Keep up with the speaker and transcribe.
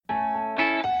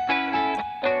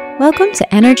Welcome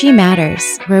to Energy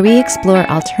Matters, where we explore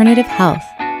alternative health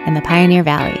in the Pioneer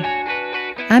Valley.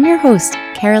 I'm your host,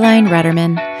 Caroline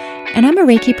Rudderman, and I'm a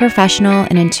Reiki professional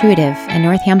and intuitive in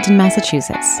Northampton,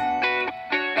 Massachusetts.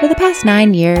 For the past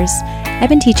 9 years, I've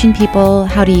been teaching people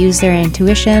how to use their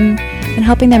intuition and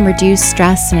helping them reduce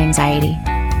stress and anxiety.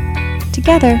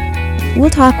 Together,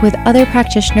 we'll talk with other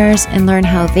practitioners and learn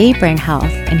how they bring health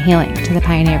and healing to the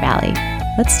Pioneer Valley.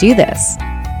 Let's do this.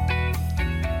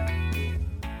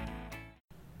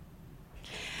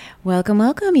 Welcome,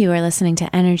 welcome. You are listening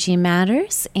to Energy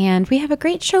Matters, and we have a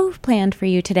great show planned for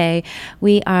you today.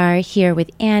 We are here with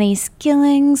Annie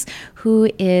Skillings, who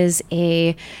is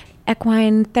a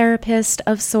equine therapist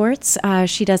of sorts.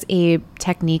 She does a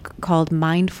technique called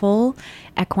Mindful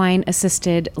Equine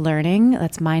Assisted Learning.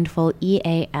 That's Mindful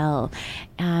EAL.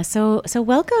 So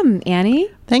welcome,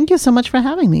 Annie. Thank you so much for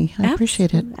having me. I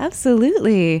appreciate it.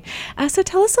 Absolutely. So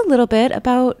tell us a little bit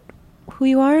about who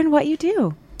you are and what you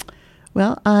do.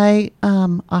 Well, I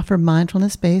offer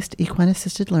mindfulness-based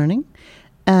equine-assisted learning,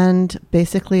 and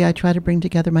basically I try to bring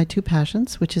together my two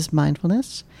passions, which is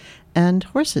mindfulness and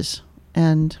horses.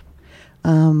 And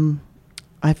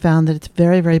I found that it's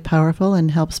very, very powerful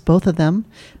and helps both of them.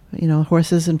 You know,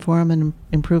 horses inform and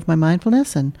improve my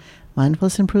mindfulness, and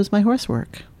mindfulness improves my horse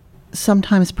work.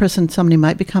 Sometimes somebody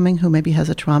might be coming who maybe has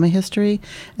a trauma history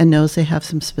and knows they have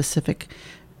some specific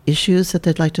issues that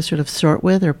they'd like to sort of sort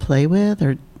with or play with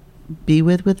or be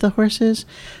with the horses,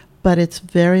 but it's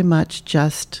very much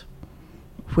just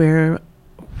where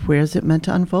is it meant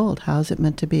to unfold? How is it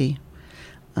meant to be?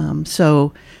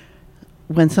 So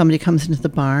when somebody comes into the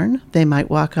barn, they might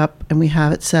walk up and we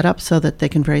have it set up so that they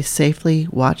can very safely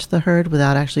watch the herd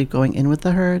without actually going in with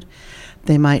the herd.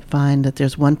 They might find that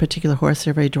there's one particular horse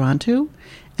they're very drawn to,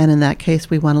 and in that case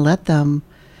we want to let them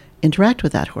interact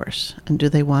with that horse. And do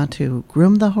they want to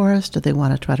groom the horse? Do they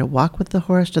want to try to walk with the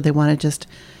horse? Do they want to just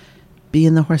be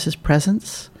in the horse's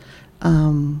presence?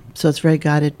 So it's very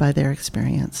guided by their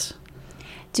experience.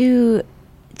 Do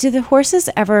the horses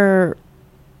ever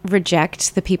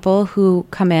reject the people who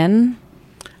come in?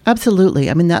 Absolutely.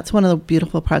 I mean, that's one of the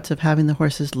beautiful parts of having the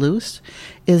horses loose,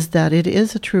 is that it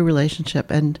is a true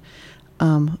relationship. And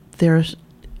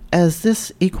as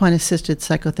this equine-assisted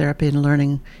psychotherapy and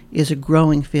learning is a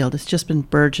growing field, it's just been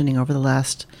burgeoning over the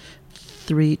last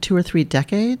 2 or 3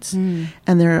 decades.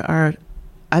 And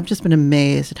I've just been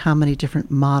amazed at how many different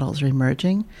models are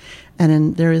emerging.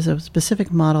 And there is a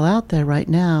specific model out there right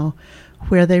now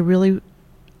where they really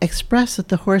express that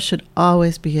the horse should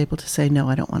always be able to say, no,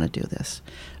 I don't want to do this,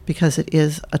 because it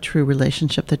is a true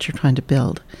relationship that you're trying to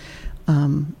build.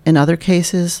 In other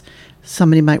cases,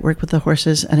 somebody might work with the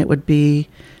horses and it would be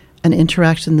an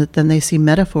interaction that then they see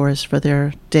metaphors for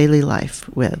their daily life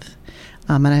with.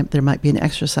 And there might be an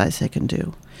exercise they can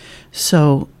do.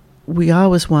 So we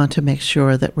always want to make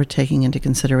sure that we're taking into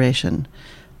consideration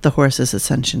the horse as a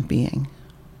sentient being.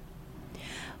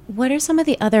 What are some of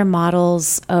the other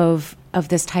models of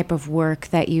this type of work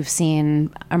that you've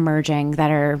seen emerging that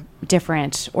are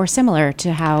different or similar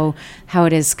to how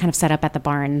it is kind of set up at the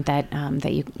barn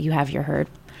that you have your herd?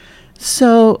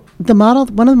 So one of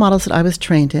the models that I was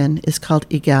trained in is called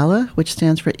EGALA, which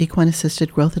stands for Equine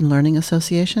Assisted Growth and Learning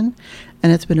Association,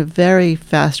 and it's been a very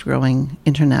fast-growing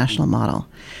international model.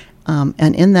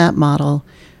 And in that model,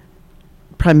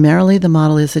 primarily the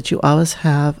model is that you always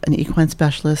have an equine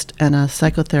specialist and a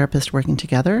psychotherapist working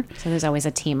together. So there's always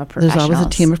a team of professionals. There's always a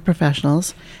team of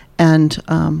professionals. And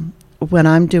when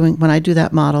I do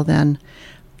that model, then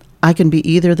I can be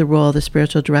either the role of the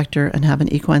spiritual director and have an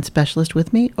equine specialist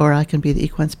with me, or I can be the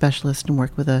equine specialist and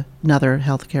work with another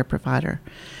healthcare provider.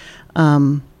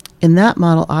 In that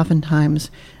model, oftentimes,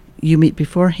 you meet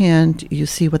beforehand, you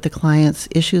see what the client's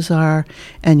issues are,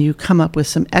 and you come up with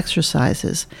some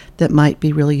exercises that might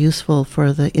be really useful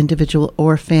for the individual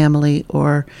or family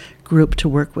or group to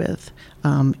work with.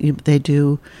 They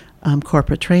do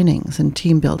corporate trainings and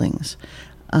team buildings.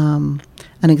 An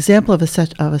example of a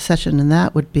session in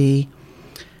that would be,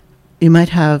 you might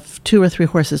have 2 or 3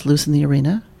 horses loose in the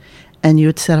arena, and you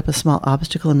would set up a small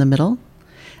obstacle in the middle,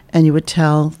 and you would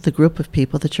tell the group of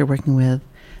people that you're working with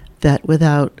that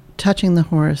without touching the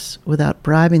horse, without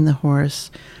bribing the horse,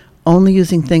 only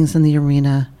using things in the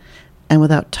arena, and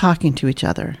without talking to each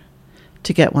other,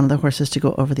 to get one of the horses to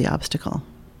go over the obstacle.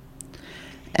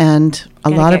 And a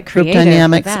lot of group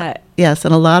dynamics, yes,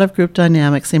 and a lot of group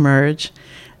dynamics emerge,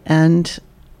 and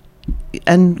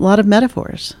a lot of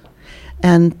metaphors.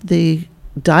 And the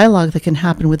dialogue that can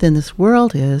happen within this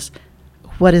world is,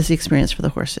 what is the experience for the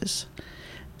horses?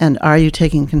 And are you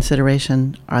taking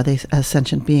consideration, are they as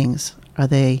sentient beings? Are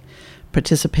they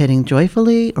participating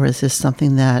joyfully, or is this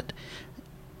something that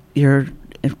you're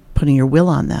putting your will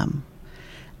on them.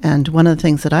 And one of the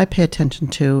things that I pay attention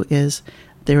to is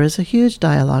there is a huge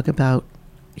dialogue about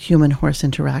human-horse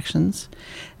interactions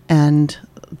and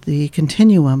the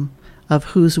continuum of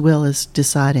whose will is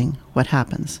deciding what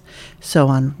happens. So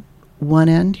on one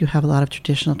end, you have a lot of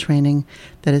traditional training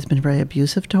that has been very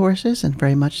abusive to horses and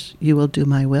very much you will do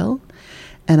my will.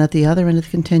 And at the other end of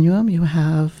the continuum, you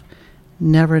have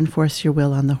never enforce your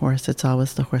will on the horse. It's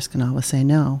always the horse can always say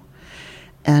no.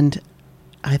 And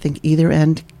I think either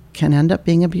end can end up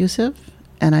being abusive.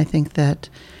 And I think that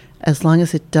as long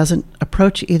as it doesn't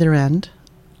approach either end,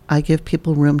 I give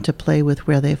people room to play with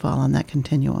where they fall on that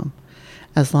continuum,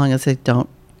 as long as they don't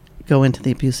go into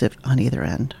the abusive on either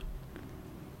end.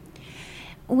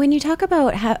 When you talk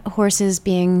about horses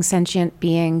being sentient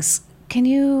beings, can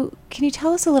you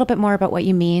tell us a little bit more about what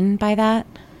you mean by that?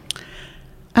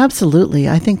 Absolutely.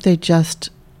 I think they just,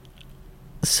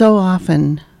 so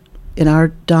often in our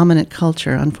dominant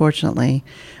culture, unfortunately,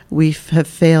 we have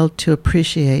failed to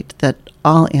appreciate that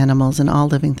all animals and all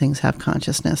living things have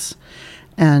consciousness.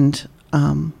 And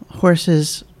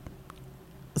horses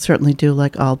certainly do,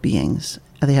 like all beings.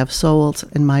 They have souls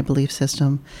in my belief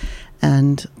system,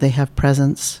 and they have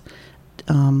presence.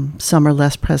 Some are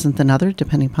less present than others,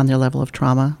 depending upon their level of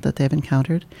trauma that they've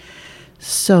encountered.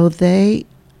 So they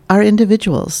are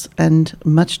individuals, and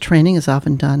much training is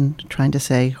often done trying to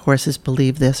say horses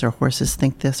believe this, or horses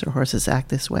think this, or horses act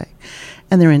this way.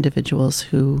 And they're individuals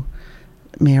who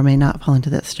may or may not fall into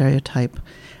that stereotype.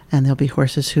 And there'll be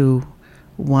horses who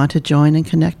want to join and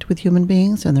connect with human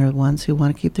beings, and there are ones who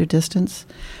want to keep their distance,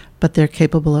 but they're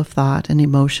capable of thought and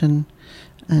emotion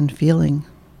and feeling.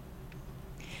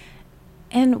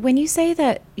 And when you say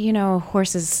that,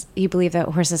 horses, you believe that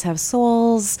horses have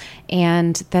souls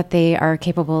and that they are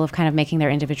capable of kind of making their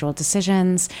individual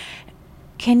decisions,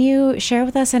 can you share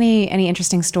with us any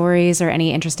interesting stories or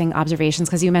any interesting observations?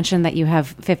 Because you mentioned that you have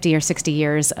 50 or 60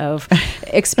 years of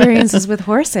experiences with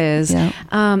horses. Yeah.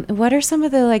 What are some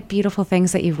of the beautiful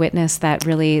things that you've witnessed that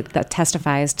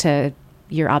testifies to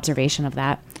your observation of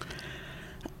that?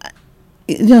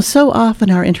 So often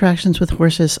our interactions with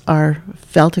horses are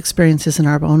felt experiences in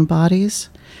our own bodies.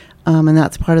 And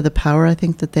that's part of the power, I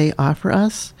think, that they offer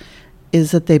us,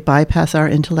 is that they bypass our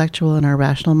intellectual and our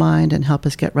rational mind and help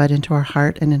us get right into our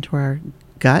heart and into our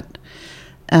gut.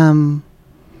 I've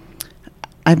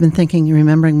been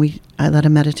remembering, I led a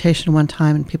meditation one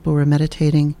time and people were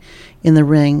meditating in the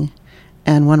ring,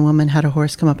 and one woman had a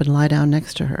horse come up and lie down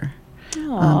next to her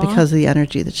because of the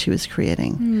energy that she was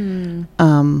creating.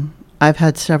 I've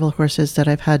had several horses that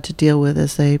I've had to deal with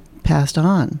as they passed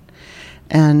on.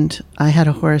 And I had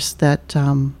a horse that,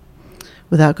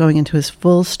 without going into his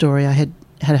full story, I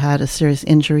had a serious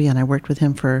injury, and I worked with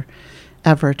him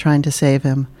forever trying to save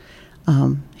him.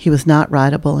 He was not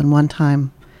rideable, and one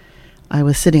time I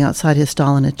was sitting outside his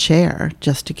stall in a chair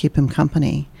just to keep him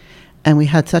company. And we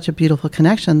had such a beautiful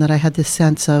connection that I had this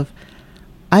sense of,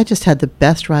 I just had the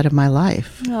best ride of my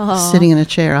life, sitting in a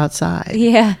chair outside.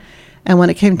 Yeah. And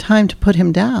when it came time to put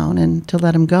him down and to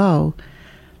let him go,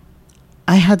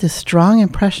 I had this strong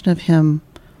impression of him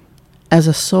as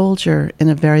a soldier in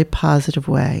a very positive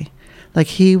way. Like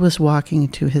he was walking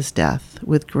to his death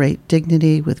with great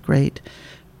dignity, with great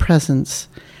presence.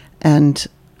 And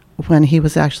when he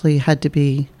was actually had to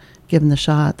be given the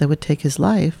shot that would take his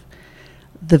life,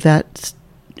 the vet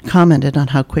commented on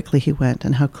how quickly he went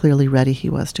and how clearly ready he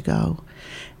was to go.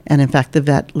 And in fact, the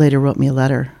vet later wrote me a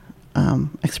letter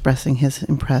expressing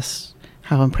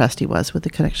how impressed he was with the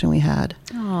connection we had.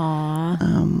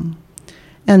 Aww.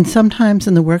 And sometimes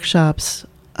in the workshops,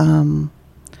 there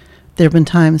have been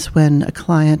times when a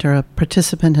client or a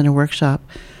participant in a workshop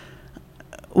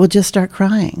will just start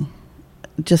crying,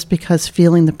 just because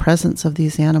feeling the presence of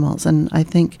these animals. And I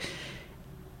think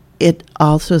it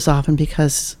also is often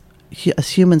because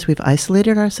as humans, we've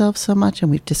isolated ourselves so much and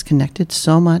we've disconnected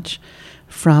so much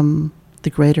from the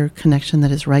greater connection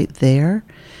that is right there,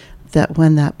 that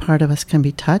when that part of us can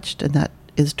be touched and that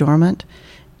is dormant,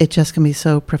 it just can be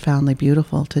so profoundly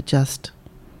beautiful to just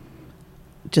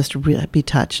be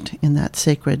touched in that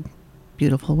sacred,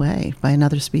 beautiful way by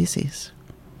another species.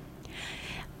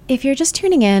 If you're just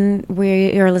tuning in,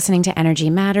 you're listening to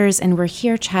Energy Matters, and we're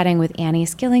here chatting with Annie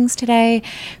Skillings today,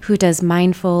 who does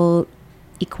Mindful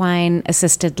Equine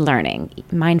Assisted Learning,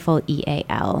 Mindful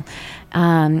EAL.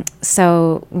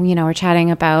 So, we're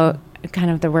chatting about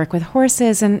kind of the work with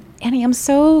horses. And Annie, I'm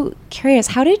so curious,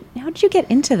 how did you get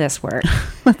into this work?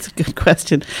 That's a good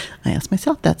question. I ask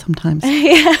myself that sometimes.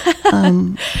 Yeah.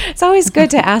 It's always good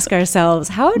to ask ourselves,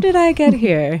 how did I get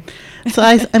here? So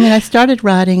I started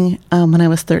riding when I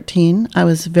was 13. I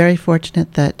was very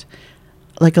fortunate that,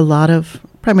 like a lot of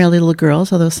primarily little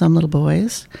girls, although some little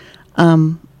boys.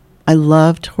 I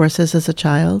loved horses as a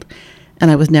child, and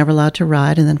I was never allowed to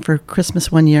ride. And then for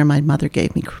Christmas one year, my mother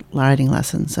gave me riding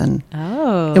lessons, and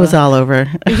it was all over.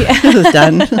 It was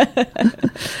done.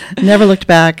 Never looked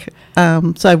back.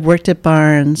 So I worked at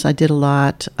barns. I did a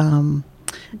lot.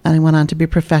 And I went on to be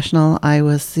professional. I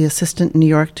was the assistant in New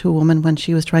York to a woman when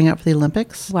she was trying out for the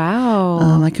Olympics.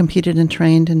 Wow. I competed and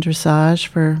trained in dressage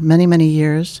for many, many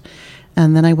years.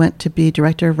 And then I went to be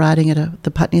director of riding at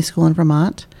the Putney School in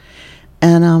Vermont.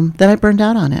 And then I burned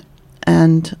out on it.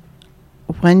 And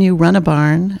when you run a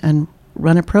barn and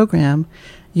run a program,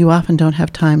 you often don't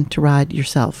have time to ride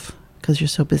yourself because you're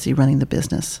so busy running the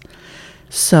business.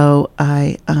 So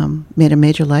I made a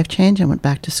major life change. I went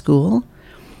back to school.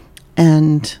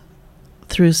 And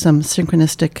through some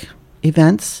synchronistic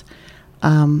events,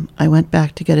 I went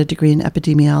back to get a degree in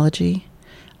epidemiology.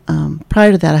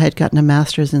 Prior to that, I had gotten a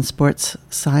master's in sports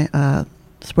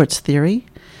theory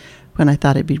when I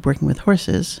thought I'd be working with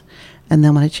horses. And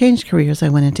then when I changed careers, I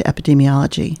went into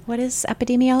epidemiology. What is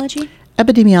epidemiology?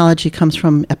 Epidemiology comes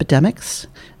from epidemics,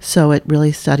 so it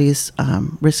really studies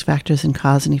risk factors and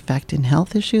cause and effect in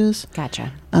health issues.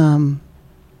 Gotcha. And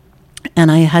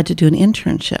I had to do an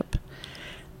internship.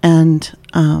 And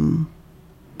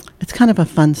it's kind of a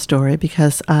fun story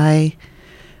because I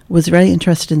was very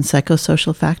interested in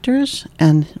psychosocial factors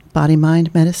and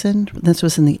body-mind medicine. This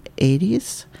was in the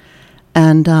 80s.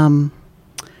 And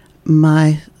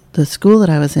the school that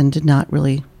I was in did not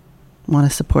really want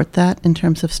to support that in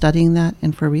terms of studying that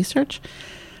and for research.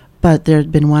 But there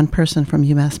had been one person from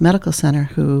UMass Medical Center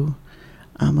who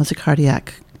was a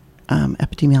cardiac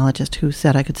epidemiologist who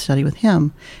said I could study with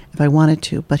him if I wanted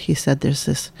to. But he said there's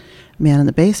this man in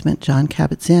the basement, John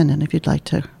Kabat-Zinn, and if you'd like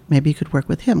to, maybe you could work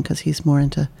with him because he's more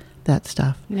into that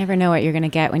stuff. You never know what you're going to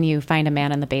get when you find a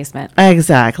man in the basement.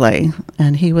 Exactly.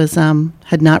 And he was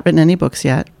had not written any books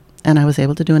yet, and I was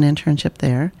able to do an internship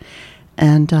there,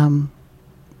 and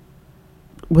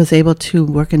was able to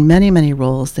work in many, many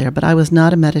roles there. But I was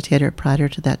not a meditator prior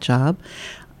to that job.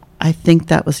 I think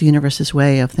that was the universe's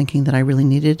way of thinking that I really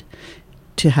needed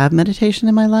to have meditation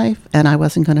in my life, and I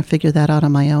wasn't going to figure that out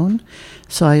on my own.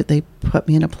 So they put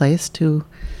me in a place to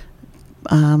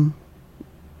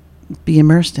be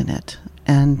immersed in it.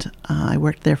 And I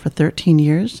worked there for 13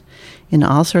 years in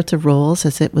all sorts of roles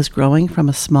as it was growing from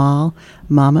a small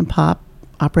mom and pop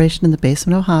operation in the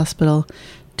basement of a hospital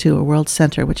to a world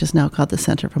center, which is now called the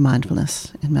Center for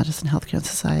Mindfulness in Medicine, Healthcare, and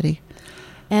Society.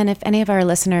 And if any of our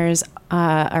listeners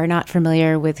are not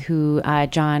familiar with who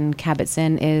John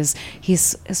Kabat-Zinn is,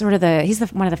 he's one of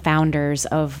the founders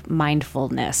of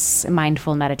mindfulness,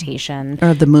 mindful meditation, or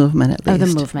of the movement, at least. Of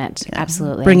the movement, yeah.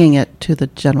 Absolutely, bringing it to the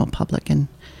general public in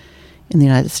the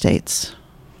United States.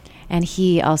 And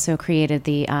he also created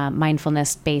the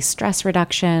mindfulness-based stress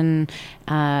reduction,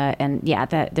 and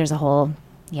there's a whole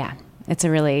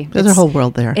There's a whole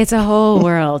world there. It's a whole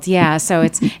world, yeah. So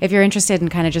if you're interested in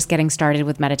kind of just getting started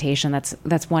with meditation,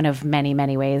 that's one of many,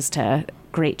 many ways to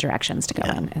great directions to go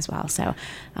in as well. So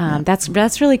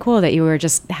that's really cool that you were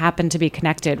just happened to be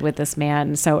connected with this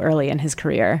man so early in his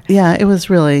career. Yeah, it was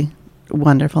really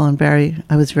wonderful and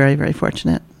I was very, very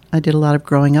fortunate. I did a lot of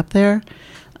growing up there,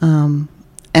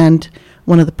 and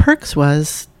one of the perks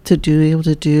was to be able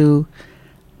to do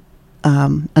a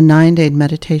 9-day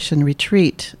meditation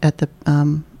retreat at the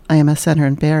IMS Center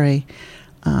in Barrie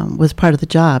was part of the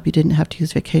job. You didn't have to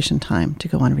use vacation time to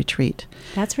go on retreat.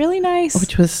 That's really nice.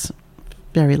 Which was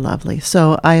very lovely.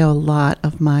 So I owe a lot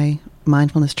of my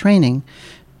mindfulness training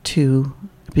to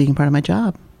being part of my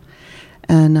job.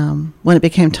 And when it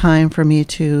became time for me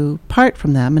to part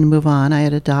from them and move on, I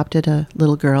had adopted a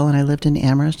little girl, and I lived in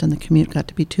Amherst, and the commute got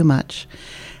to be too much.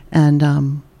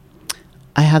 And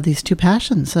I have these two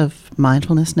passions of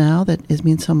mindfulness now that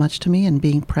means so much to me, and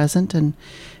being present and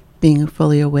being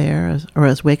fully aware or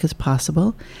as awake as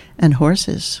possible, and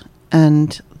horses.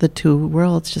 And the two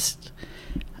worlds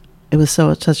it was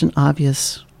such an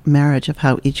obvious marriage of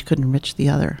how each could enrich the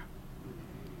other.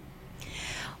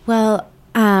 Well,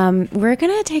 we're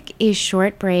going to take a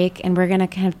short break, and we're going to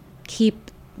kind of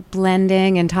keep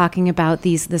blending and talking about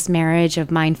this marriage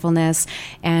of mindfulness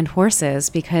and horses,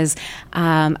 because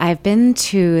I've been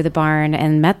to the barn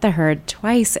and met the herd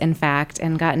twice, in fact,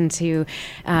 and gotten to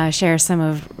share some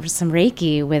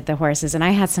Reiki with the horses, and I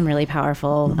had some really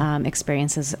powerful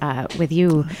experiences with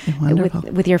you,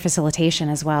 with your facilitation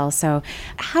as well. So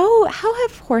how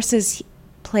have horses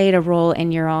played a role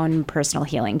in your own personal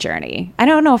healing journey? I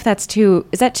don't know if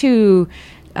is that too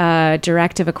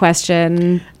direct of a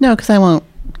question? No, because I won't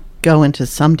go into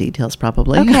some details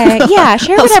probably. Okay. Yeah.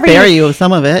 Share I'll whatever spare you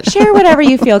some of it. Share whatever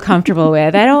you feel comfortable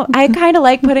with. I kind of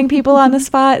like putting people on the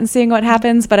spot and seeing what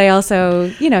happens, but I also,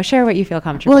 share what you feel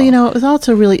comfortable. Well, it was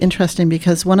also really interesting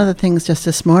because one of the things just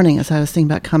this morning as I was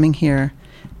thinking about coming here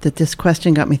that this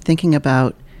question got me thinking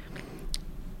about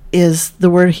is the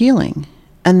word healing.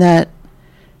 And that,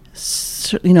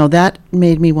 that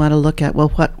made me want to look at, well,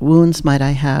 what wounds might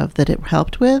I have that it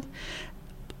helped with?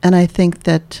 And I think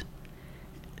that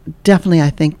definitely,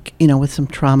 with some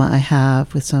trauma I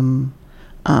have, with some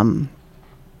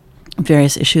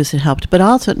various issues, it helped. But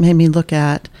also it made me look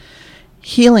at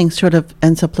healing sort of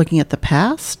ends up looking at the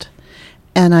past.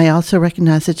 And I also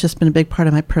recognize it's just been a big part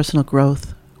of my personal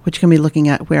growth, which can be looking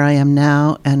at where I am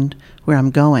now and where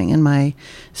I'm going in my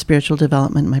spiritual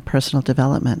development, my personal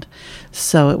development.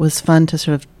 So it was fun to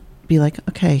sort of be like,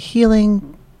 okay,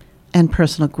 healing and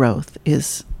personal growth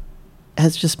has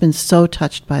just been so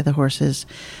touched by the horses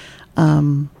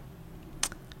from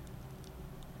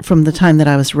the time that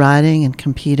I was riding and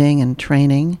competing and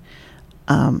training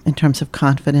in terms of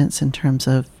confidence, in terms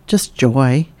of just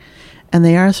joy. And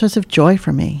they are a source of joy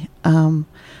for me.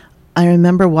 I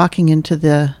remember walking into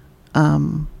the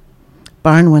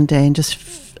barn one day and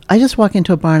I just walk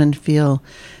into a barn and feel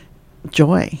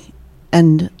joy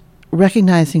and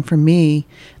recognizing for me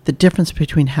the difference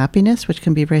between happiness, which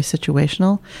can be very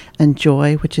situational, and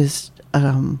joy, which is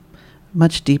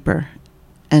much deeper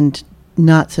and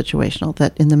not situational,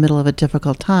 that in the middle of a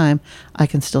difficult time, I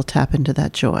can still tap into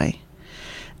that joy.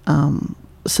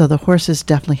 So the horses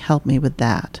definitely help me with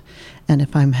that. And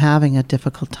if I'm having a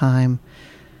difficult time,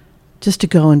 just to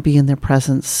go and be in their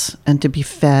presence and to be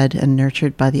fed and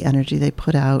nurtured by the energy they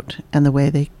put out and the way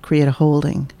they create a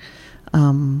holding.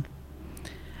 A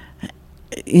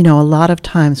lot of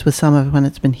times with some of it, when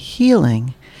it's been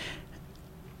healing,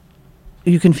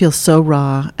 you can feel so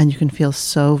raw and you can feel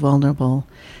so vulnerable.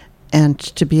 And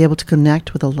to be able to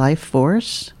connect with a life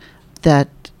force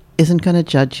that isn't going to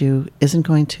judge you, isn't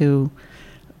going to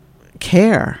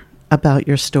care about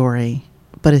your story,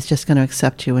 but is just going to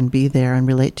accept you and be there and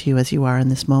relate to you as you are in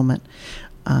this moment,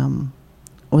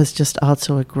 was just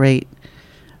also a great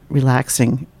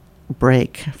relaxing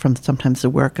break from sometimes the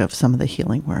work of some of the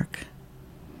healing work.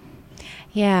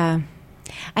 Yeah.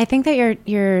 I think that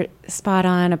you're spot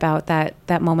on about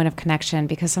that moment of connection,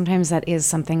 because sometimes that is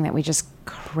something that we just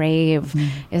crave,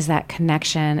 is that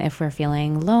connection if we're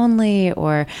feeling lonely.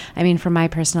 Or, from my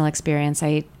personal experience,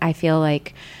 I feel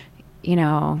like,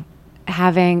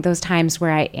 having those times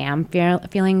where I am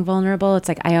feeling vulnerable, it's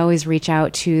like I always reach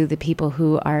out to the people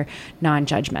who are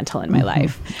non-judgmental in my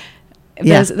life.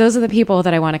 Those are the people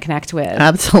that I want to connect with.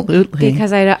 Absolutely.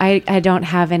 Because I don't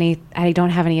have any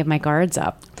of my guards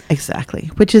up. Exactly.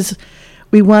 Which is,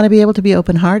 we want to be able to be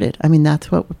open-hearted.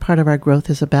 That's what part of our growth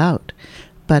is about.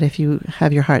 But if you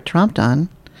have your heart tromped on,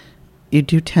 you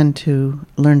do tend to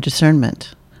learn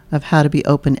discernment of how to be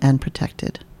open and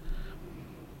protected.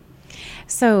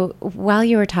 So while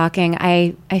you were talking,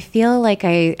 I feel like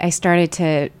I started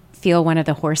to feel one of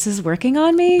the horses working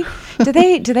on me. Do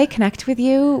they connect with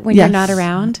you when you're not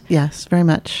around? Yes, very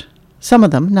much. Some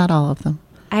of them, not all of them.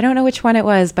 I don't know which one it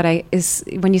was, but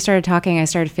when you started talking, I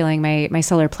started feeling my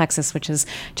solar plexus, which is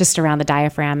just around the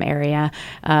diaphragm area,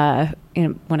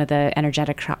 in one of the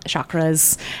energetic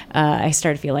chakras. I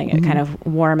started feeling it kind of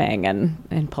warming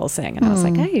and pulsing, and I was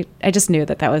like, I just knew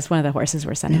that was one of the horses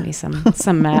were sending me some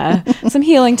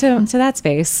healing to that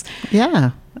space.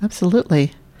 Yeah,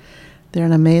 absolutely. They're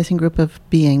an amazing group of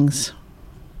beings.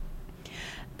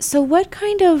 So what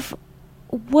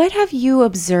have you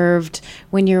observed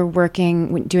when you're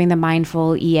doing the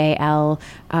Mindful EAL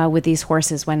with these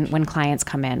horses when clients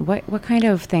come in? What kind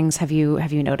of things have you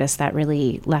noticed that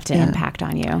really left an impact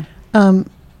on you? And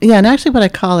actually what I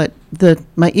call it,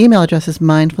 my email address is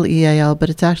Mindful EAL, but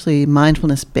it's actually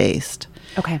mindfulness based.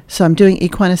 Okay. So I'm doing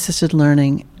equine assisted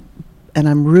learning, and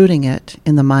I'm rooting it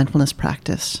in the mindfulness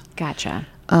practice. Gotcha.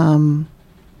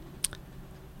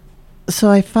 So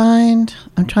I find,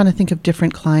 I'm trying to think of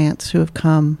different clients who have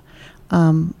come.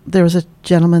 There was a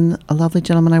lovely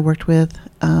gentleman I worked with,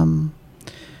 who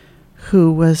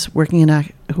was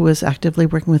actively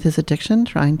working with his addiction,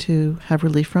 trying to have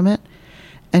relief from it.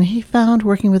 And he found,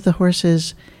 working with the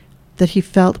horses, that he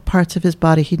felt parts of his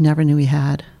body he never knew he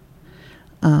had.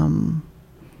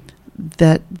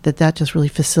 That just really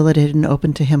facilitated and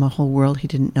opened to him a whole world he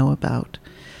didn't know about.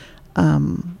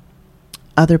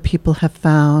 Other people have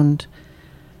found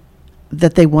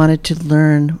that they wanted to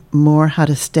learn more how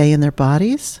to stay in their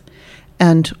bodies.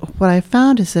 And what I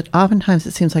found is that oftentimes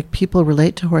it seems like people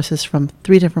relate to horses from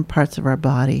 3 different parts of our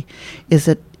body. Is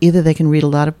that either they can read a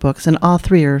lot of books, and all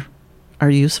 3 are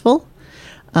useful,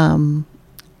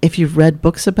 If you've read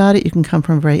books about it, you can come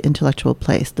from a very intellectual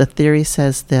place. The theory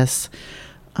says this,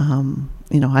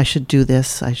 I should do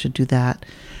this, I should do that.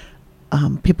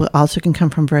 People also can come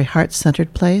from a very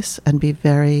heart-centered place and be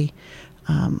very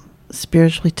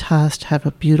spiritually touched, have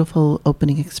a beautiful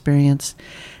opening experience,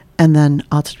 and then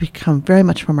also become very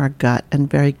much from our gut and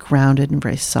very grounded and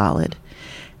very solid.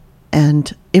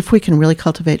 And if we can really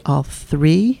cultivate all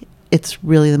three, it's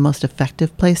really the most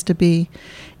effective place to be.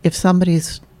 If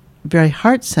somebody's very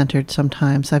heart-centered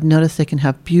sometimes, I've noticed they can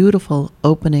have beautiful,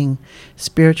 opening,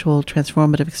 spiritual,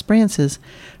 transformative experiences,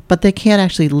 but they can't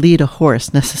actually lead a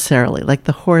horse necessarily. Like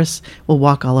the horse will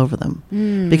walk all over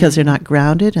them because they're not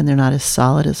grounded and they're not as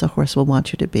solid as a horse will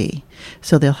want you to be.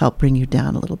 So they'll help bring you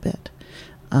down a little bit.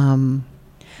 When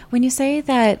you say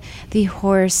that the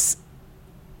horse,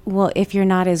 well, if you're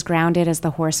not as grounded as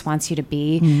the horse wants you to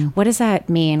be, what does that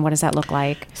mean? What does that look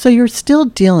like? So you're still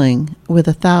dealing with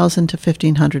 1,000 to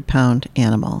 1,500 pound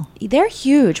animal. They're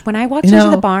huge. When I walked into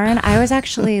the barn, I was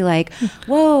actually like,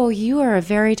 whoa, you are a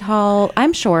very tall,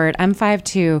 I'm short, I'm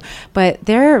 5'2", but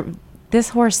this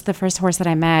horse, the first horse that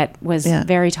I met, was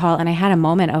very tall, and I had a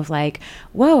moment of like,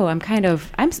 whoa, I'm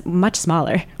much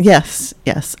smaller. Yes.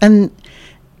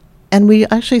 And we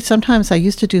actually, sometimes I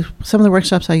used to do, some of the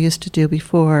workshops I used to do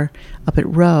before up at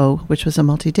Row, which was a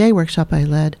multi-day workshop I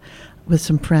led with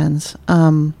some friends,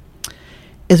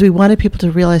 is we wanted people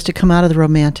to realize to come out of the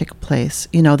romantic place.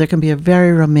 There can be a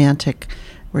very romantic,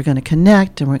 we're going to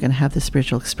connect and we're going to have this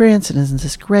spiritual experience and isn't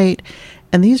this great?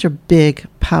 And these are big,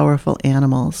 powerful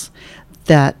animals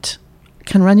that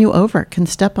can run you over, can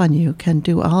step on you, can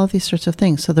do all of these sorts of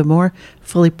things. So the more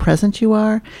fully present you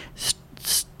are,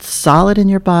 solid in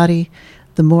your body,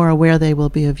 the more aware they will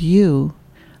be of you.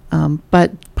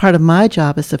 But part of my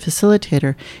job as a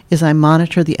facilitator is I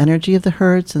monitor the energy of the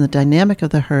herds and the dynamic of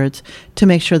the herds to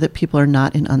make sure that people are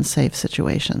not in unsafe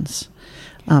situations.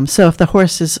 So if the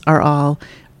horses are all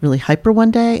really hyper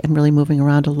one day and really moving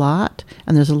around a lot,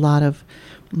 and there's a lot of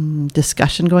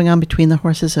discussion going on between the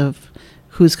horses of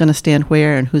who's going to stand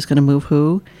where and who's going to move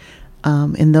who,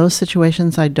 in those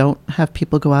situations, I don't have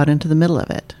people go out into the middle of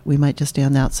it. We might just stay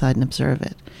on the outside and observe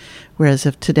it. Whereas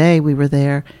if today we were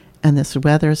there and this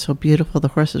weather is so beautiful, the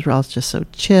horses were all just so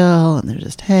chill and they're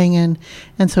just hanging.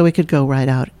 And so we could go right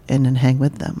out and hang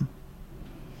with them.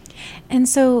 And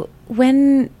so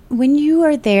when you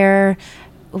are there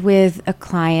with a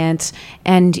client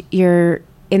and you're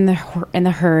in the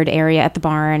herd area at the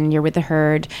barn, you're with the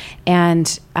herd,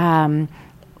 and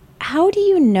how do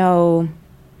you know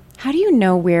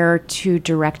where to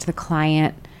direct the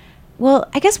client? Well,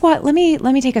 I guess let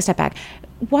me take a step back.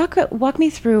 Walk me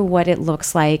through what it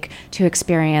looks like to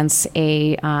experience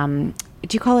a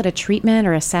do you call it a treatment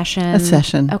or a session? A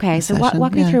session. Okay, so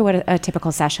walk me through what a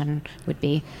typical session would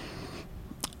be.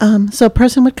 So a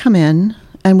person would come in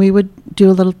and we would do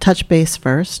a little touch base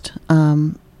first,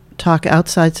 talk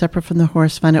outside separate from the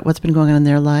horse, find out what's been going on in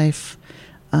their life,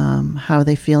 how are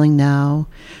they feeling now.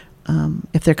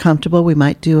 If they're comfortable, we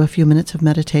might do a few minutes of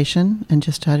meditation and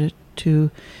just try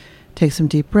to take some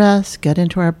deep breaths, get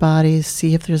into our bodies,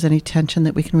 see if there's any tension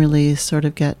that we can release, sort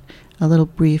of get a little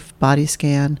brief body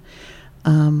scan.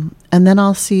 And then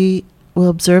we'll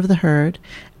observe the herd,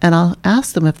 and I'll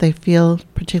ask them if they feel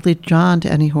particularly drawn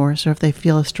to any horse or if they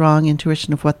feel a strong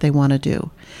intuition of what they want to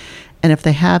do. And if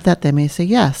they have that, they may say,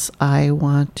 yes, I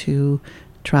want to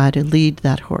try to lead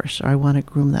that horse, or I want to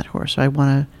groom that horse, or I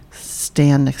want to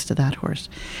stand next to that horse.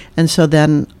 And so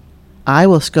then I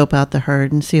will scope out the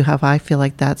herd and see how I feel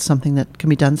like that's something that can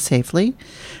be done safely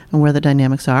and where the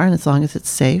dynamics are, and as long as it's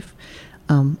safe.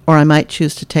 Or I might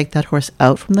choose to take that horse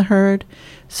out from the herd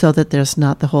so that there's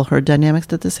not the whole herd dynamics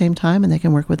at the same time and they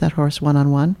can work with that horse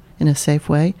one-on-one in a safe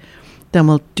way. Then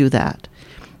we'll do that.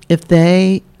 If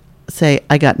they say,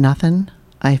 I got nothing,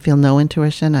 I feel no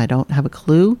intuition, I don't have a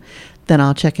clue, then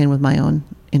I'll check in with my own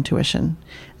intuition.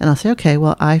 And I'll say, okay,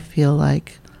 well, I feel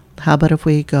like, how about if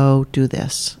we go do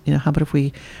this? How about if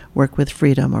we work with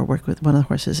Freedom, or work with one of the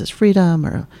horses is Freedom,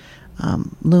 or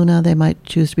Luna they might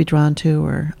choose to be drawn to,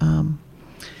 or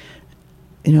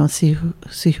see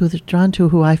who they're drawn to,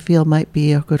 who I feel might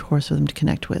be a good horse for them to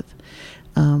connect with.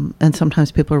 And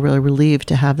sometimes people are really relieved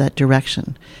to have that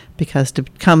direction, because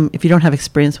if you don't have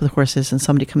experience with horses and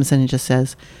somebody comes in and just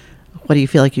says, what do you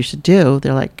feel like you should do?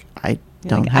 They're like, I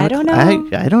don't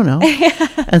know.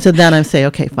 And so then I say,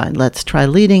 okay, fine, let's try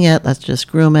leading it. Let's just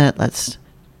groom it. Let's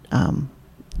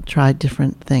try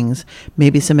different things,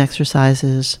 maybe some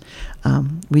exercises.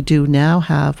 We do now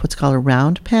have what's called a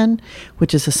round pen,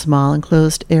 which is a small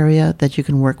enclosed area that you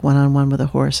can work one-on-one with a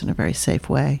horse in a very safe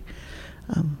way.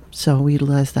 So we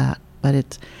utilize that.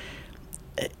 But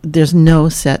there's no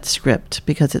set script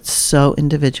because it's so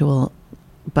individual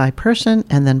by person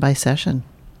and then by session.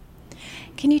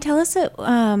 Can you tell us,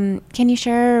 can you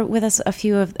share with us a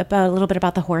little bit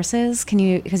about the horses?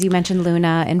 Because you mentioned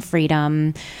Luna and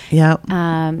Freedom. Yeah.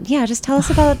 Just tell us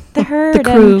about the herd. The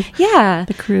crew.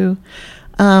 The crew.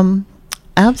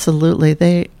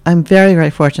 Absolutely. I'm very, very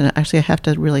fortunate. Actually, I have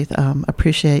to really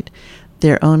appreciate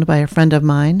they're owned by a friend of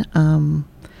mine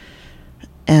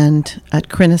and at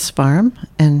Crinnis Farm.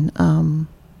 And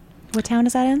what town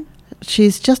is that in?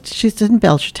 She's in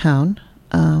Belchertown.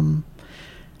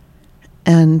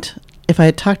 And if I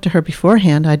had talked to her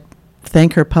beforehand, I'd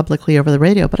thank her publicly over the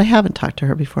radio, but I haven't talked to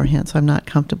her beforehand, so I'm not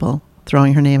comfortable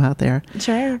throwing her name out there.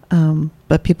 Sure.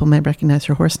 But people may recognize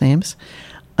her horse names.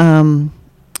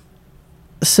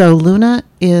 So Luna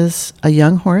is a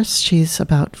young horse. She's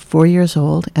about 4 years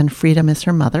old, and Freedom is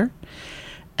her mother.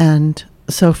 And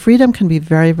so Freedom can be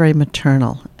very, very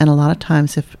maternal. And a lot of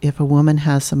times if a woman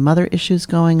has some mother issues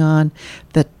going on,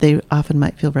 that they often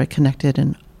might feel very connected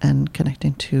and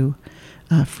connecting to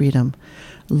Freedom.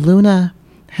 Luna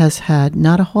has had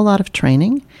not a whole lot of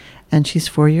training, and she's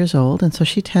 4 years old, and so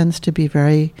she tends to be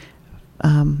very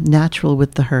natural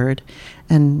with the herd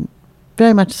and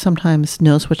very much sometimes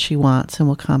knows what she wants and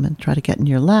will come and try to get in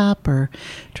your lap or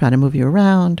try to move you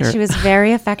around. She was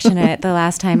very affectionate the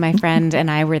last time my friend and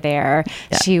I were there.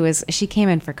 Yeah. She came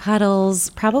in for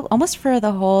cuddles, probably almost for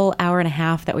the whole hour and a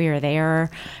half that we were there.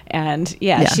 And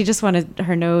she just wanted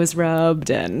her nose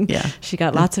rubbed, and she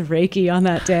got lots of Reiki on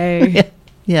that day.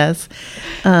 Yes.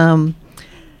 And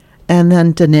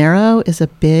then Dinero is a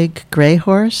big gray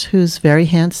horse who's very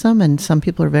handsome, and some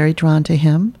people are very drawn to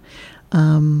him.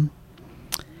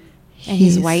 And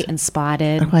he's white and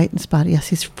spotted. Yes,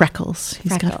 he's freckles.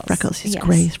 He's got freckles. He's a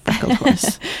gray freckled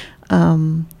horse.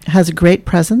 Has a great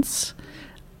presence.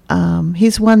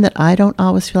 He's one that I don't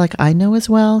always feel like I know as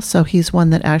well. So he's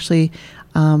one that actually,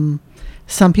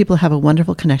 some people have a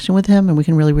wonderful connection with him, and we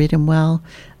can really read him well.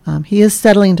 He is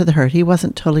settling into the herd. He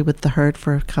wasn't totally with the herd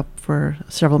for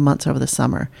several months over the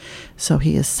summer. So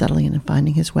he is settling in and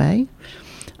finding his way.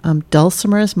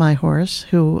 Dulcimer is my horse,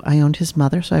 who I owned his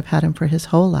mother, so I've had him for his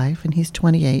whole life, and he's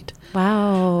 28.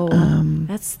 Wow.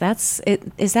 That's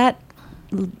it. Is that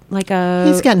like a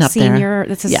he's getting up senior? there.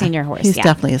 That's a senior horse. He's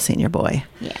definitely a senior boy.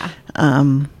 Yeah.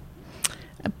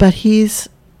 But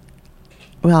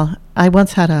I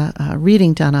once had a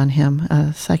reading done on him,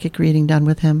 a psychic reading done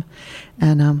with him,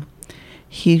 and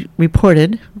he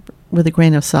reported, with a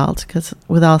grain of salt, because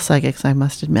with all psychics, I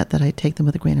must admit that I take them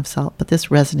with a grain of salt, but this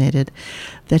resonated,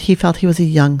 that he felt he was a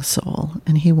young soul,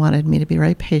 and he wanted me to be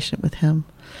very patient with him.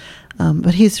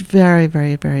 But he's very,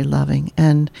 very, very loving,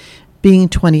 and being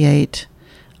 28,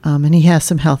 and he has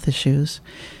some health issues,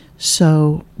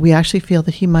 so we actually feel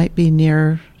that he might be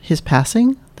near his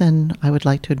passing than I would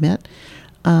like to admit.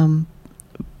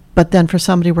 But then for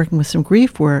somebody working with some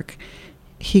grief work,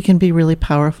 he can be really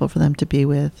powerful for them to be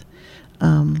with.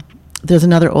 There's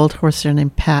another old horse there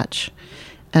named Patch,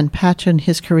 and Patch in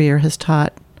his career has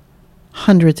taught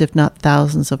hundreds, if not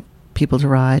thousands, of people to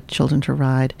ride, children to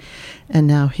ride, and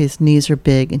now his knees are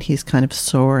big and he's kind of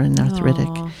sore and arthritic.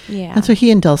 Aww, yeah. And so he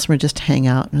and Dulcimer just hang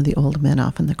out, and the old men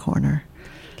off in the corner.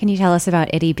 Can you tell us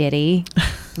about Itty Bitty,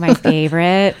 my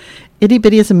favorite? Itty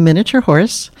Bitty is a miniature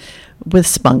horse with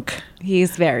spunk.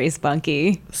 He's very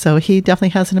spunky. So he definitely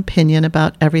has an opinion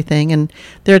about everything. And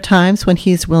there are times when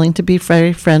he's willing to be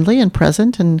very friendly and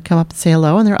present and come up and say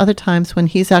hello. And there are other times when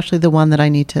he's actually the one that I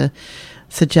need to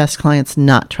suggest clients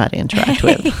not try to interact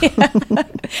with.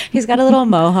 He's got a little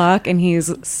mohawk, and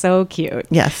he's so cute.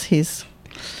 Yes, he's...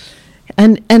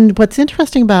 And what's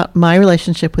interesting about my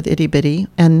relationship with Itty Bitty,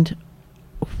 and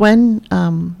when...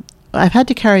 I've had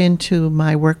to carry into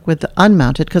my work with the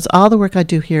unmounted, because all the work I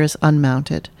do here is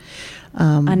unmounted.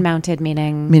 Unmounted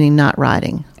meaning? Meaning not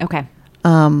riding. Okay.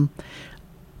 So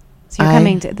you're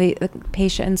coming to the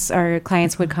patients or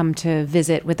clients would come to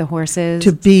visit with the horses?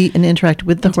 To be and interact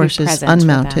with the horses,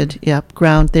 unmounted. Yep,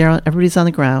 ground. Everybody's on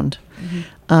the ground.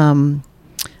 Mm-hmm.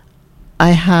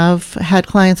 I have had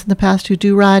clients in the past who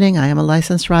do riding. I am a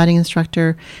licensed riding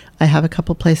instructor. I have a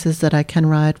couple places that I can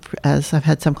ride, as I've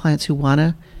had some clients who want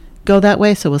to go that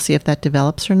way, so we'll see if that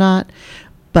develops or not.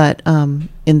 But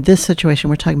in this situation,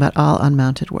 we're talking about all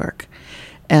unmounted work.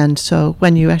 And so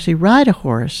when you actually ride a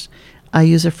horse, I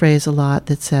use a phrase a lot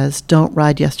that says, don't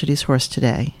ride yesterday's horse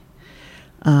today.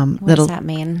 What does that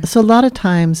mean? So a lot of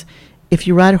times, if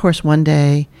you ride a horse one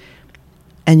day,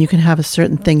 and you can have a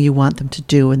certain thing you want them to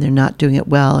do, and they're not doing it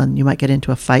well, and you might get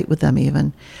into a fight with them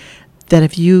even, that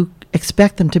if you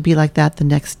expect them to be like that the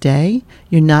next day,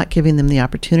 you're not giving them the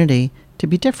opportunity to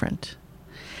be different.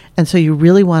 And so you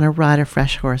really want to ride a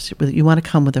fresh horse. You want to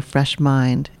come with a fresh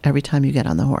mind every time you get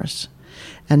on the horse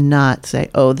and not say,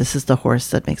 oh, this is the horse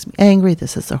that makes me angry.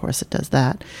 This is the horse that does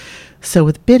that. So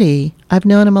with Biddy, I've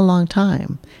known him a long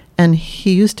time. And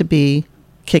he used to be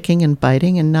kicking and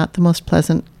biting and not the most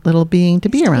pleasant little being to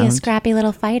be around. He was a scrappy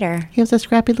little fighter. He was a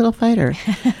scrappy little fighter.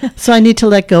 So I need to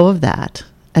let go of that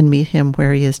and meet him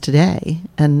where he is today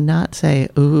and not say,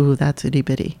 ooh, that's itty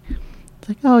bitty. It's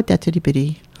like, oh, that's itty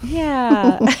bitty.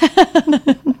 Yeah.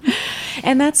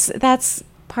 And that's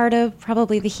part of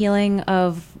probably the healing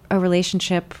of a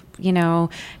relationship,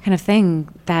 kind of thing,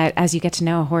 that as you get to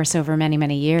know a horse over many,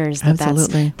 many years,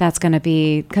 Absolutely. that's going to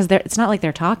be, because it's not like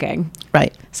they're talking.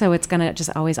 Right. So it's going to just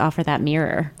always offer that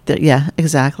mirror. Yeah,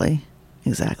 exactly.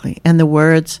 And the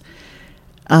words,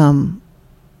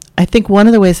 I think one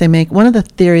of the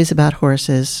theories about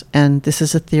horses, and this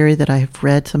is a theory that I've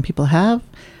read some people have,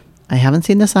 I haven't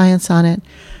seen the science on it,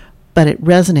 but it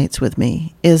resonates with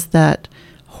me, is that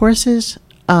horses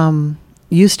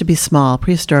used to be small.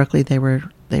 Prehistorically, they were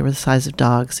the size of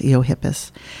dogs,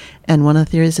 Eohippus. And one of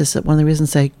the theories is that one of the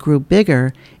reasons they grew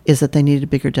bigger is that they needed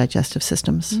bigger digestive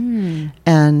systems.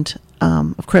 And,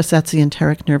 of course, that's the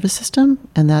enteric nervous system,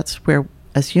 and that's where,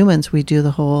 as humans, we do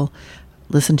the whole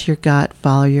listen to your gut,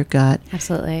 follow your gut.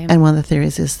 Absolutely. And one of the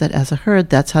theories is that as a herd,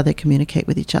 that's how they communicate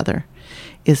with each other,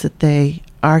 is that they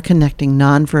are connecting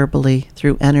non-verbally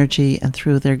through energy and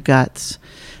through their guts,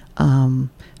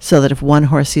 so that if one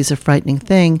horse sees a frightening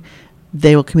thing,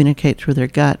 they will communicate through their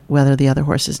gut whether the other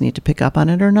horses need to pick up on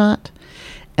it or not.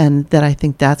 And that I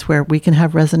think that's where we can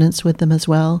have resonance with them as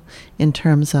well in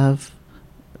terms of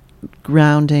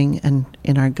grounding and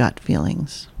in our gut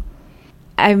feelings.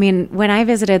 I mean, when I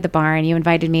visited the barn, you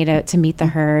invited me to meet the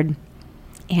herd.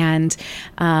 And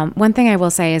one thing I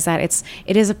will say is that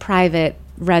it is a private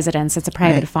residence. It's a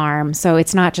private farm. So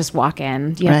it's not just walk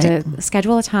in. You have to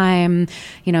schedule a time,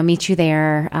 meet you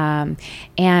there.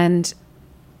 And,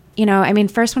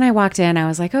 first when I walked in, I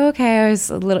was like, oh, okay. I was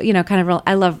a little,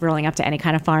 I love rolling up to any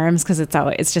kind of farms because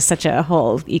it's just such a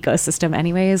whole ecosystem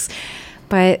anyways.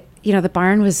 But the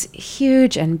barn was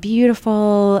huge and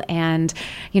beautiful and,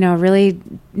 really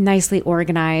nicely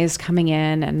organized coming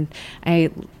in. And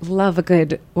I love a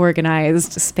good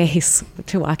organized space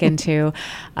to walk into.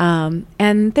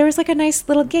 And there was like a nice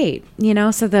little gate,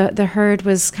 so the herd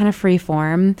was kind of free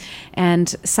form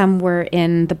and some were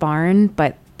in the barn,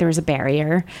 but there was a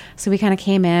barrier. So we kind of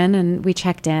came in and we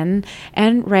checked in,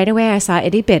 and right away I saw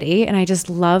Itty Bitty, and I just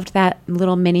loved that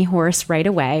little mini horse right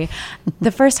away.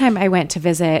 The first time I went to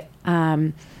visit,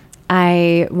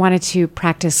 I wanted to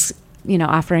practice,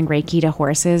 offering Reiki to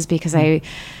horses because I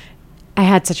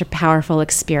had such a powerful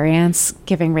experience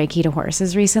giving Reiki to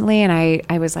horses recently. And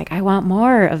I was like, I want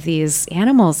more of these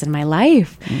animals in my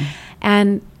life.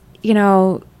 And,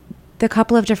 the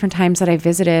couple of different times that I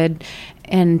visited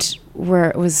and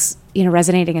was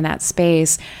resonating in that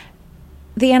space,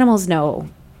 the animals know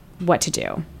what to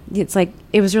do. It's like,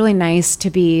 it was really nice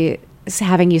to be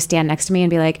having you stand next to me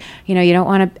and be like, you don't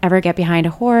want to ever get behind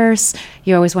a horse.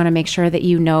 You always want to make sure that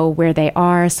you know where they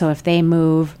are. So if they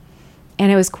move,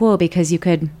 and it was cool because you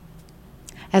could,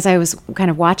 as I was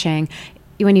kind of watching,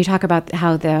 when you talk about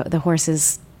how the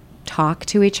horses talk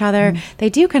to each other, they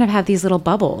do kind of have these little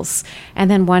bubbles,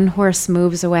 and then one horse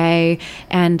moves away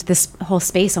and this whole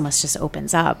space almost just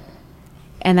opens up,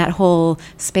 and that whole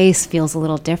space feels a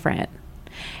little different.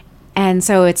 And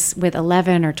so it's with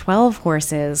 11 or 12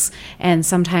 horses, and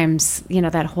sometimes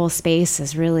that whole space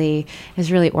is really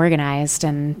organized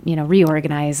and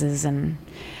reorganizes, and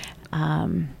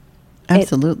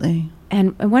absolutely.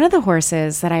 And one of the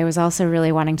horses that I was also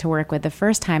really wanting to work with the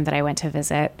first time that I went to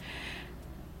visit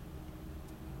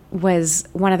was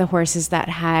one of the horses that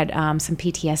had some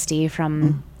PTSD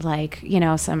from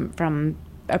from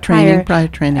a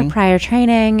prior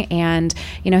training. And,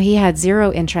 he had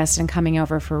zero interest in coming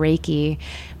over for Reiki.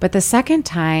 But the second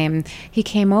time he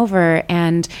came over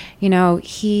and,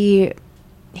 he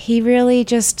really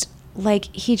just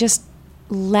he just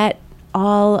let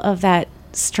all of that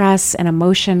stress and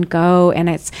emotion go, and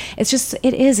it's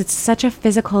such a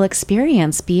physical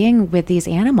experience being with these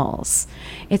animals.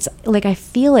 It's like I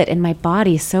feel it in my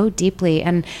body so deeply,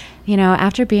 and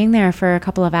after being there for a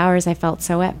couple of hours, I felt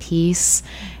so at peace,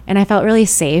 and I felt really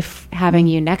safe having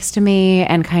you next to me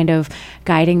and kind of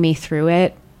guiding me through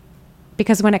it.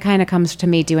 Because when it kind of comes to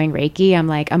me doing Reiki, I'm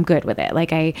like, I'm good with it.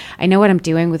 Like I know what I'm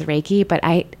doing with Reiki, but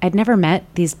I'd never met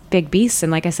these big beasts.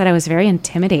 And like I said, I was very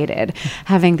intimidated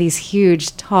having these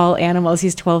huge, tall animals,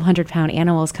 these 1,200-pound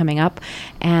animals coming up.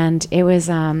 And it was,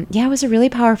 it was a really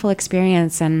powerful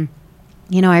experience. And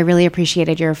I really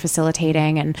appreciated your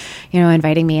facilitating and,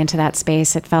 inviting me into that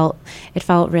space. It felt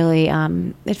really,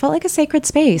 it felt like a sacred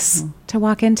space to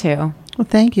walk into. Well,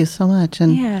 thank you so much.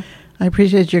 And Yeah. I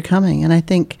appreciate your coming. And I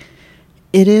think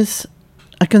it is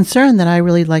a concern that I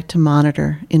really like to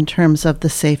monitor in terms of the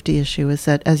safety issue is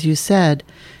that, as you said,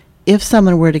 if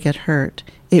someone were to get hurt,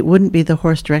 it wouldn't be the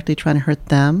horse directly trying to hurt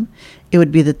them. It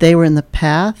would be that they were in the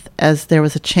path as there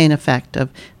was a chain effect of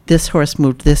this horse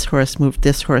moved this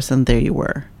horse, and there you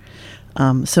were.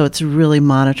 So it's really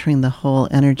monitoring the whole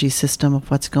energy system of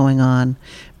what's going on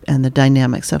and the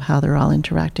dynamics of how they're all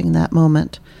interacting in that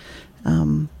moment.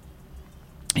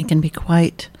 It can be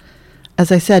quite, as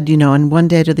I said, and one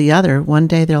day to the other. One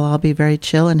day they'll all be very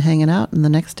chill and hanging out, and the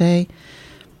next day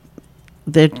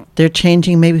they're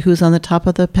changing maybe who's on the top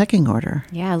of the pecking order.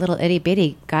 Yeah, a little itty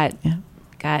bitty got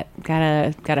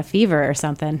a fever or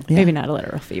something. Yeah. Maybe not a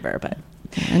literal fever, but.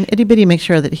 And itty bitty makes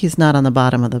sure that he's not on the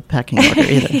bottom of the pecking order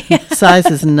either. Yeah. Size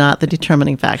is not the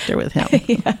determining factor with him.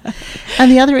 Yeah. And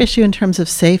the other issue in terms of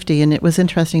safety, and it was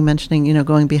interesting mentioning,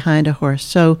 going behind a horse.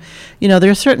 So,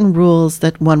 there are certain rules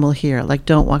that one will hear, like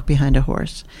don't walk behind a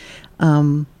horse.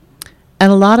 And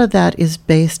a lot of that is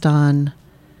based on,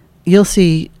 you'll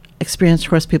see experienced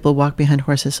horse people walk behind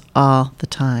horses all the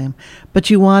time, but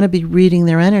you want to be reading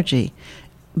their energy.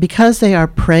 Because they are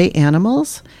prey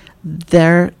animals,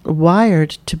 they're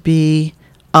wired to be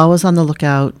always on the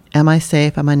lookout. Am I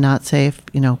safe? Am I not safe?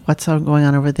 What's going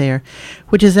on over there?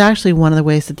 Which is actually one of the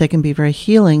ways that they can be very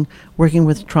healing working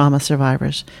with trauma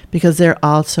survivors, because they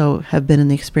also have been in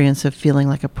the experience of feeling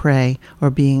like a prey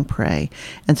or being prey.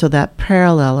 And so that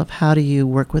parallel of how do you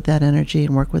work with that energy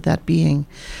and work with that being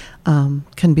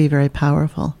can be very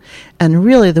powerful. And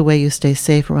really the way you stay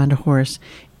safe around a horse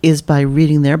is by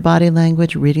reading their body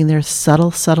language, reading their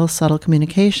subtle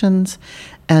communications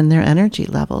and their energy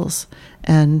levels.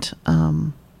 And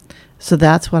so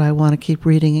that's what I want to keep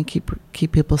reading and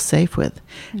keep people safe with.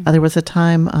 There was a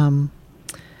time,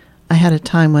 I had a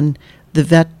time when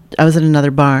I was at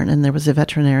another barn, and there was a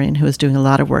veterinarian who was doing a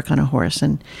lot of work on a horse,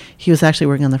 and he was actually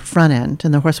working on the front end,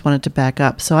 and the horse wanted to back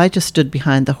up. So I just stood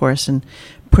behind the horse and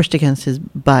pushed against his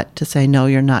butt to say, no,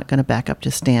 you're not going to back up,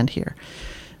 just stand here.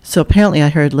 So apparently I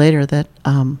heard later that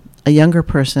a younger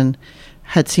person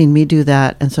had seen me do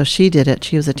that, and so she did it.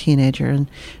 She was a teenager, and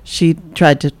she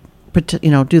tried to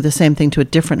do the same thing to a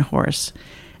different horse,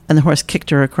 and the horse kicked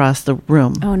her across the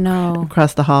room. Oh, no.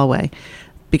 Across the hallway,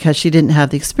 because she didn't have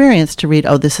the experience to read,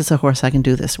 oh, this is a horse I can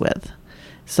do this with.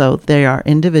 So they are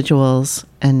individuals,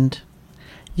 and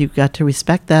you've got to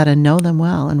respect that and know them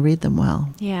well and read them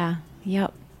well. Yeah,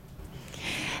 yep.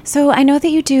 So I know that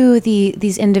you do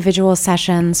these individual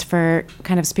sessions for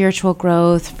kind of spiritual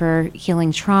growth, for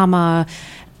healing trauma,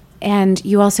 and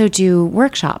you also do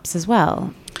workshops as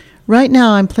well. Right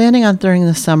now, I'm planning on during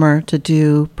the summer to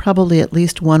do probably at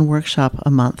least one workshop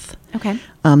a month. Okay.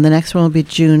 The next one will be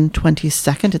June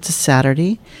 22nd. It's a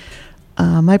Saturday.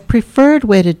 My preferred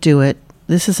way to do it,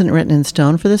 this isn't written in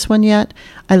stone for this one yet.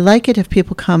 I like it if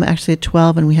people come actually at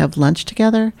 12 and we have lunch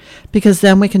together, because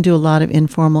then we can do a lot of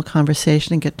informal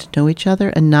conversation and get to know each other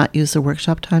and not use the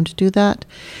workshop time to do that.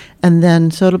 And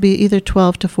then, so it'll be either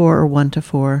 12 to 4 or 1 to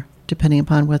 4, depending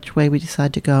upon which way we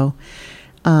decide to go.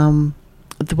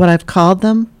 What I've called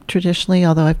them traditionally,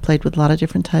 although I've played with a lot of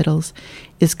different titles,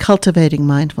 is cultivating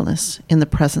mindfulness in the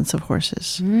presence of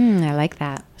horses. I like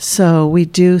that. So we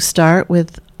do start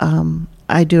with,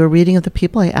 I do a reading of the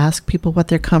people. I ask people what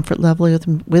their comfort level is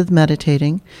with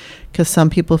meditating, because some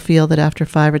people feel that after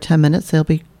 5 or 10 minutes they'll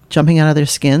be jumping out of their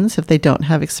skins if they don't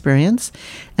have experience,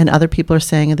 and other people are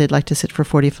saying they'd like to sit for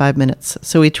 45 minutes.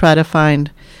 So we try to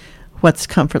find what's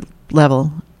comfort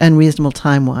level and reasonable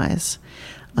time-wise.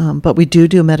 But we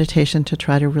do meditation to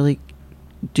try to really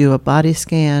do a body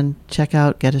scan, check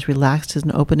out, get as relaxed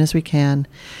and open as we can.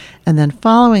 And then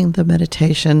following the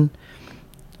meditation,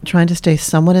 trying to stay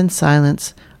somewhat in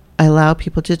silence, I allow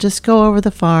people to just go over the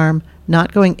farm,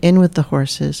 not going in with the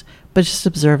horses, but just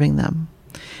observing them.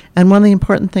 And one of the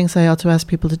important things I also ask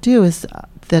people to do is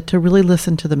that to really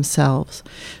listen to themselves.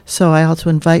 So I also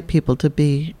invite people to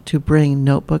bring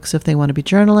notebooks if they want to be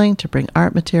journaling, to bring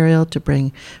art material, to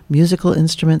bring musical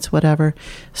instruments, whatever,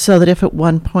 so that if at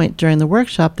one point during the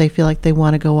workshop they feel like they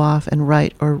want to go off and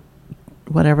write or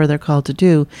whatever they're called to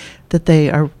do, that they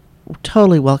are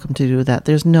totally welcome to do that.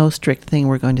 There's no strict thing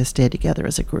we're going to stay together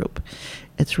as a group.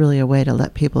 It's really a way to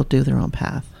let people do their own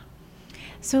path.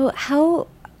 So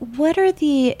what are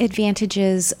the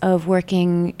advantages of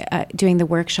doing the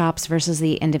workshops versus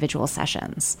the individual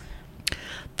sessions?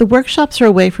 The workshops are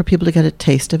a way for people to get a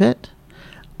taste of it.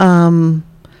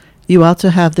 You also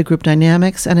have the group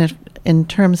dynamics, and in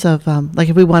terms of, like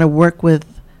if we want to work with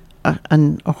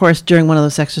a horse during one of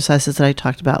those exercises that I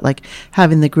talked about, like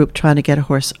having the group trying to get a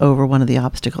horse over one of the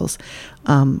obstacles.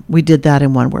 We did that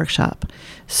in one workshop.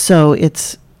 So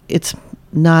it's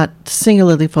not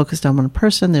singularly focused on one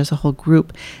person. There's a whole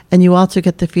group. And you also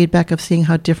get the feedback of seeing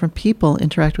how different people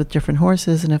interact with different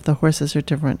horses and if the horses are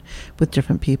different with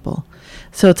different people.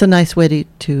 So it's a nice way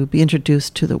to be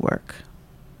introduced to the work.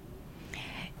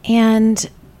 And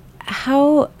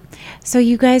so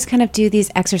you guys kind of do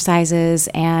these exercises,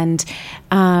 and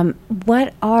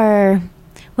what are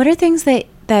things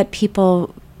that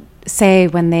people say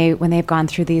when they've gone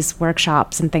through these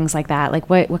workshops and things like that? Like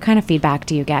what kind of feedback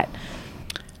do you get?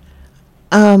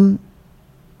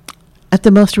 At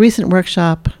the most recent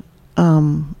workshop,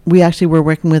 we actually were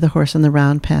working with a horse in the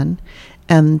round pen,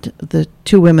 and the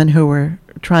two women who were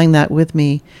trying that with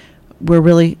me were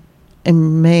really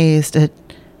amazed at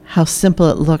how simple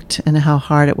it looked and how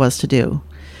hard it was to do,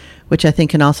 which I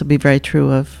think can also be very true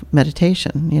of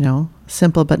meditation,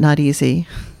 simple but not easy.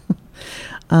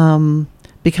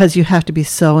 Because you have to be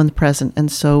so in the present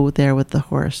and so there with the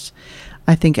horse.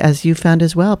 I think, as you found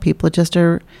as well, people just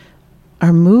are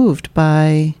moved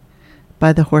by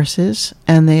the horses,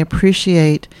 and they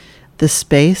appreciate the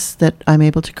space that I'm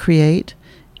able to create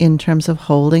in terms of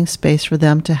holding space for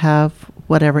them to have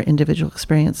whatever individual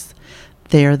experience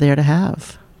they're there to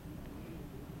have.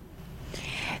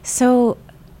 So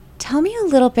tell me a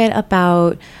little bit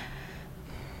about,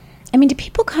 do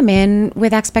people come in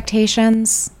with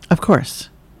expectations? Of course.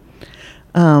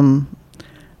 And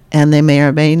they may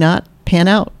or may not pan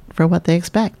out for what they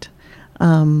expect.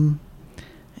 I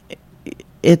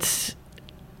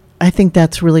think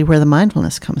that's really where the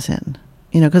mindfulness comes in,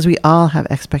 because we all have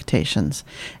expectations.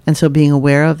 And so being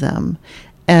aware of them.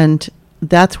 And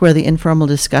that's where the informal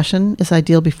discussion is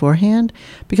ideal beforehand,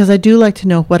 because I do like to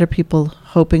know, what are people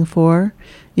hoping for?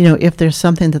 If there's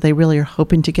something that they really are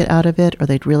hoping to get out of it or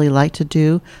they'd really like to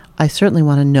do, I certainly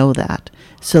want to know that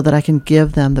so that I can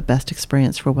give them the best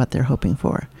experience for what they're hoping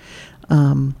for.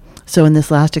 So in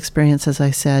this last experience, as I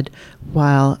said,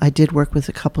 while I did work with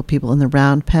a couple people in the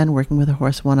round pen working with a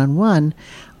horse one-on-one,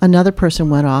 another person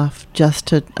went off just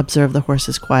to observe the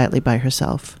horses quietly by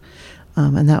herself.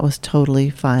 And that was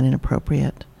totally fine and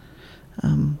appropriate.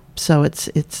 So it's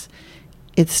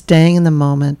staying in the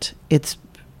moment. It's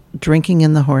drinking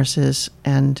in the horses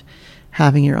and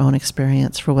having your own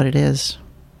experience for what it is.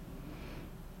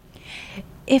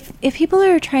 If people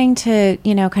are trying to,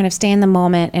 kind of stay in the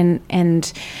moment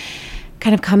and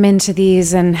kind of come into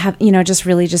these and have, just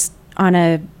really just on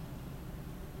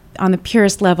the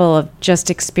purest level of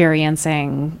just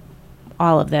experiencing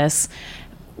all of this,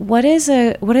 what is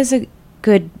a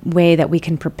good way that we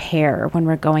can prepare when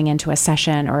we're going into a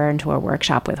session or into a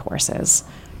workshop with horses?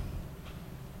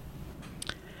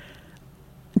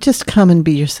 Just come and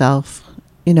be yourself.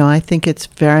 I think it's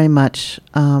very much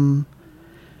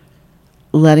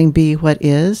letting be what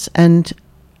is. And,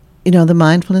 the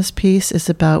mindfulness piece is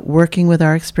about working with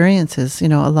our experiences. A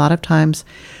lot of times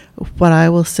what I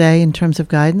will say in terms of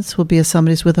guidance will be, as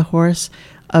somebody's with a horse,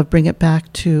 bring it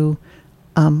back to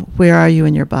where are you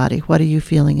in your body? What are you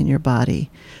feeling in your body?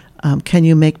 Can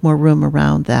you make more room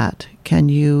around that? Can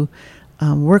you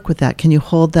work with that? Can you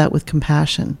hold that with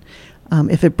compassion?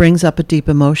 If it brings up a deep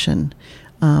emotion,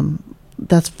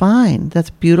 that's fine.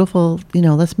 That's beautiful.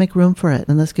 Let's make room for it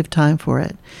and let's give time for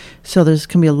it. So there's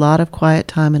can be a lot of quiet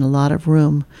time and a lot of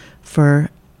room for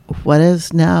what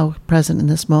is now present in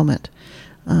this moment.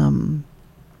 And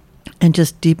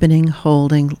just deepening,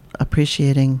 holding,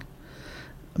 appreciating,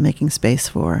 making space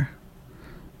for.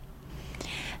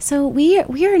 So we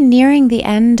are nearing the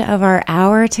end of our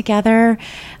hour together.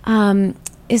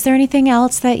 Is there anything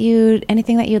else that you'd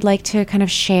like to kind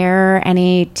of share?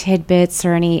 Any tidbits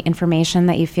or any information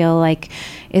that you feel like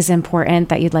is important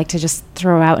that you'd like to just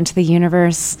throw out into the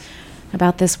universe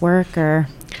about this work, or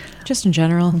just in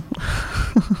general?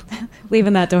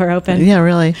 Leaving that door open. Yeah,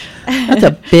 really. That's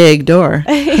a big door.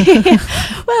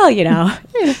 Well,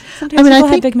 sometimes people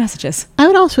have big messages. I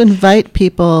would also invite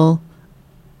people,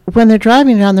 when they're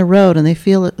driving down the road and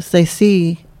they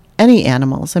see any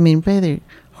animals, whether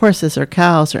horses or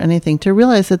cows or anything, to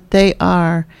realize that they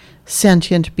are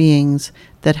sentient beings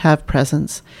that have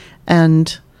presence.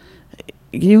 And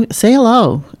you say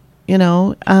hello.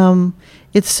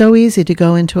 It's so easy to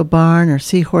go into a barn or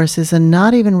see horses and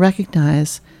not even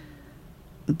recognize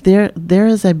there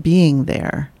is a being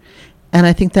there. And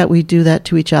I think that we do that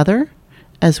to each other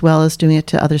as well as doing it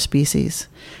to other species.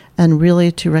 And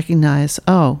really to recognize,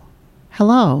 oh,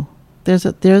 hello. There's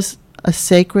a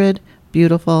sacred,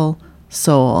 beautiful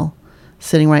soul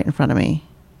sitting right in front of me.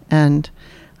 And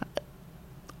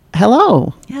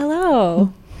hello.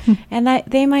 and that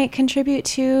they might contribute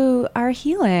to our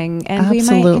healing, and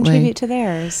Absolutely. we might contribute to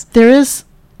theirs. There is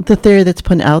the theory that's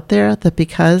put out there that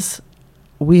because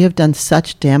we have done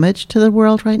such damage to the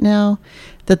world right now,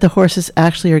 that the horses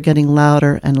actually are getting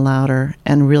louder and louder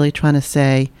and really trying to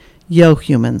say, yo,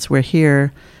 humans, we're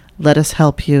here. Let us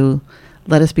help you.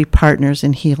 Let us be partners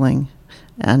in healing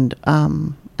and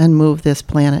move this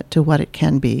planet to what it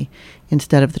can be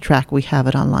instead of the track we have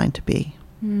it online to be.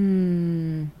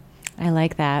 I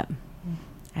like that.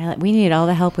 We need all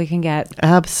the help we can get.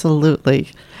 Absolutely.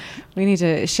 We need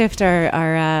to shift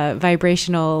our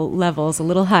vibrational levels a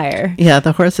little higher. Yeah,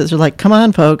 the horses are like, come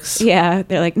on, folks. Yeah,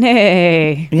 they're like,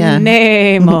 nay, Yeah.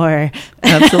 nay more.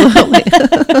 Absolutely.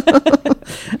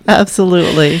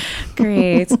 Absolutely.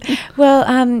 Great. Well,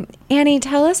 Annie,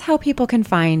 tell us how people can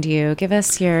find you. Give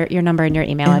us your number and your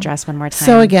email address one more time.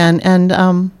 So again, and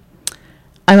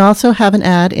I also have an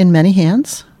ad in many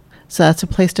hands. So that's a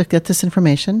place to get this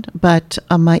information. But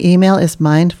my email is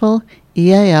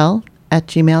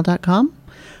mindfuleal@gmail.com.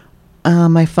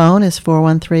 My phone is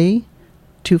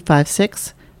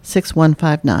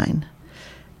 413-256-6159.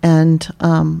 And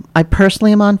I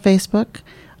personally am on Facebook.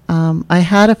 I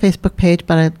had a Facebook page,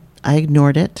 but I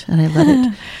ignored it, and I let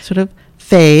it sort of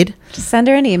fade. Just send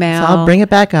her an email. So I'll bring it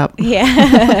back up.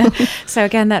 Yeah. So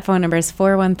again, that phone number is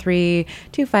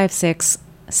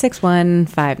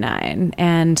 413-256-6159.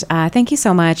 And thank you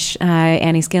so much,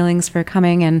 Annie Skillings, for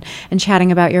coming and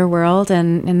chatting about your world.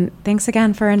 And thanks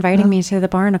again for inviting me to the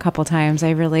barn a couple times. I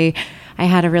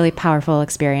had a really powerful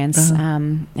experience,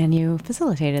 and you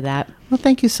facilitated that. Well,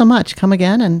 thank you so much. Come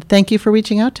again, and thank you for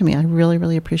reaching out to me. I really,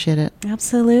 really appreciate it.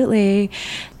 Absolutely.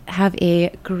 Have a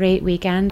great weekend.